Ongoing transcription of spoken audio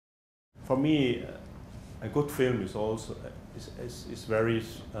for me, a good film is also is very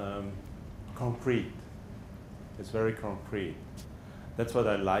concrete. It's very concrete. That's what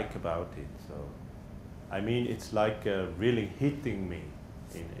I like about it. So, I mean, it's like really hitting me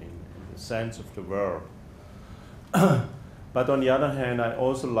in the sense of the word. But on the other hand, I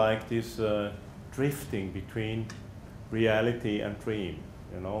also like this drifting between reality and dream.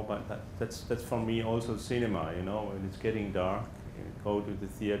 You know, but that's for me also cinema. You know, when it's getting dark, you go to the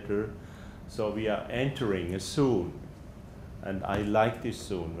theater. So we are entering a zone, and I like this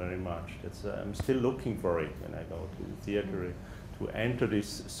zone very much. I'm still looking for it when I go to the theater, to enter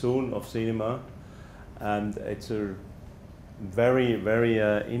this zone of cinema, and it's a very, very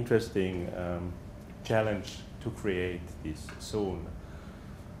interesting challenge to create this zone.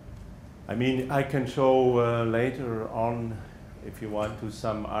 I mean, I can show later on, if you want to,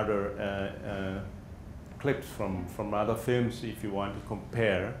 some other clips from other films, if you want to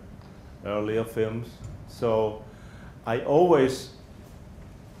compare earlier films. So I always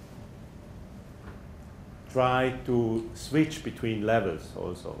try to switch between levels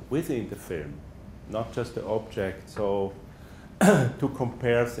also within the film, not just the object. So to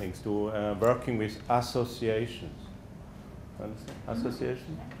compare things, to working with associations.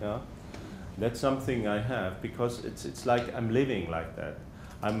 Association? Yeah. That's something I have, because it's like I'm living like that.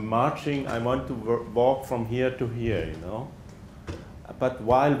 I'm marching, I want to walk from here to here, you know. But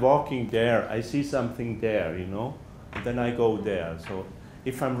while walking there, I see something there, you know, and then I go there. So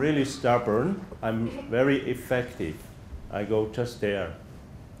if I'm really stubborn, I'm very effective. I go just there.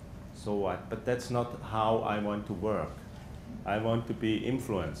 So what? But that's not how I want to work. I want to be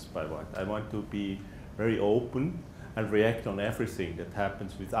influenced by what? I want to be very open and react on everything that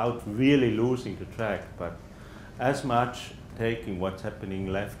happens without really losing the track, but as much taking what's happening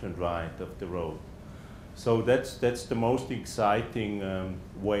left and right of the road. So that's the most exciting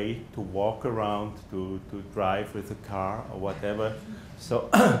way to walk around, to drive with a car or whatever. So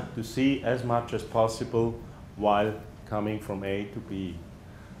to see as much as possible while coming from A to B.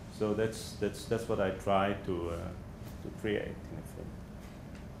 So that's what I try to create in a film.